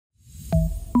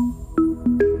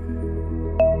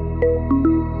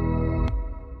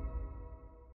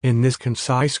In this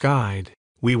concise guide,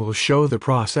 we will show the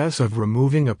process of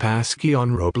removing a passkey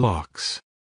on Roblox.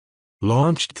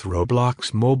 Launch the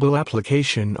Roblox mobile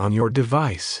application on your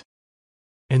device.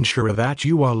 Ensure that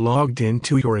you are logged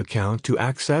into your account to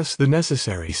access the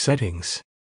necessary settings.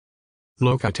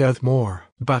 Look at the More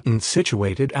button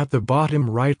situated at the bottom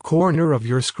right corner of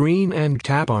your screen and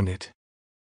tap on it.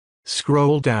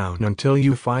 Scroll down until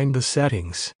you find the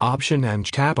Settings option and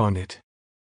tap on it.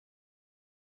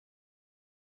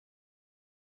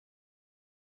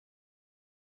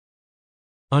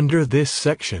 Under this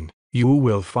section, you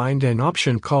will find an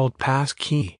option called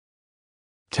Passkey.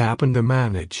 Tap on the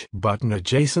Manage button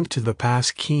adjacent to the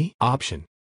Passkey option.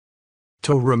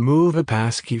 To remove a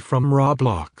passkey from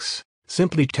Roblox,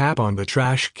 simply tap on the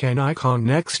trash can icon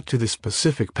next to the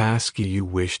specific passkey you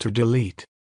wish to delete.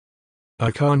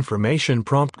 A confirmation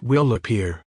prompt will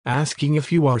appear, asking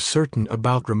if you are certain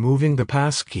about removing the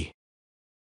passkey.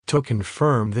 To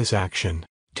confirm this action,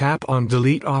 tap on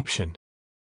Delete option.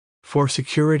 For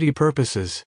security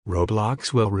purposes,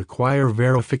 Roblox will require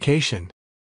verification.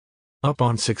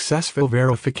 Upon successful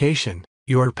verification,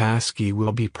 your passkey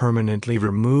will be permanently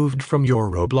removed from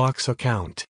your Roblox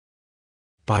account.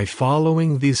 By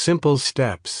following these simple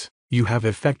steps, you have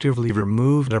effectively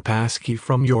removed a passkey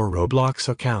from your Roblox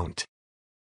account.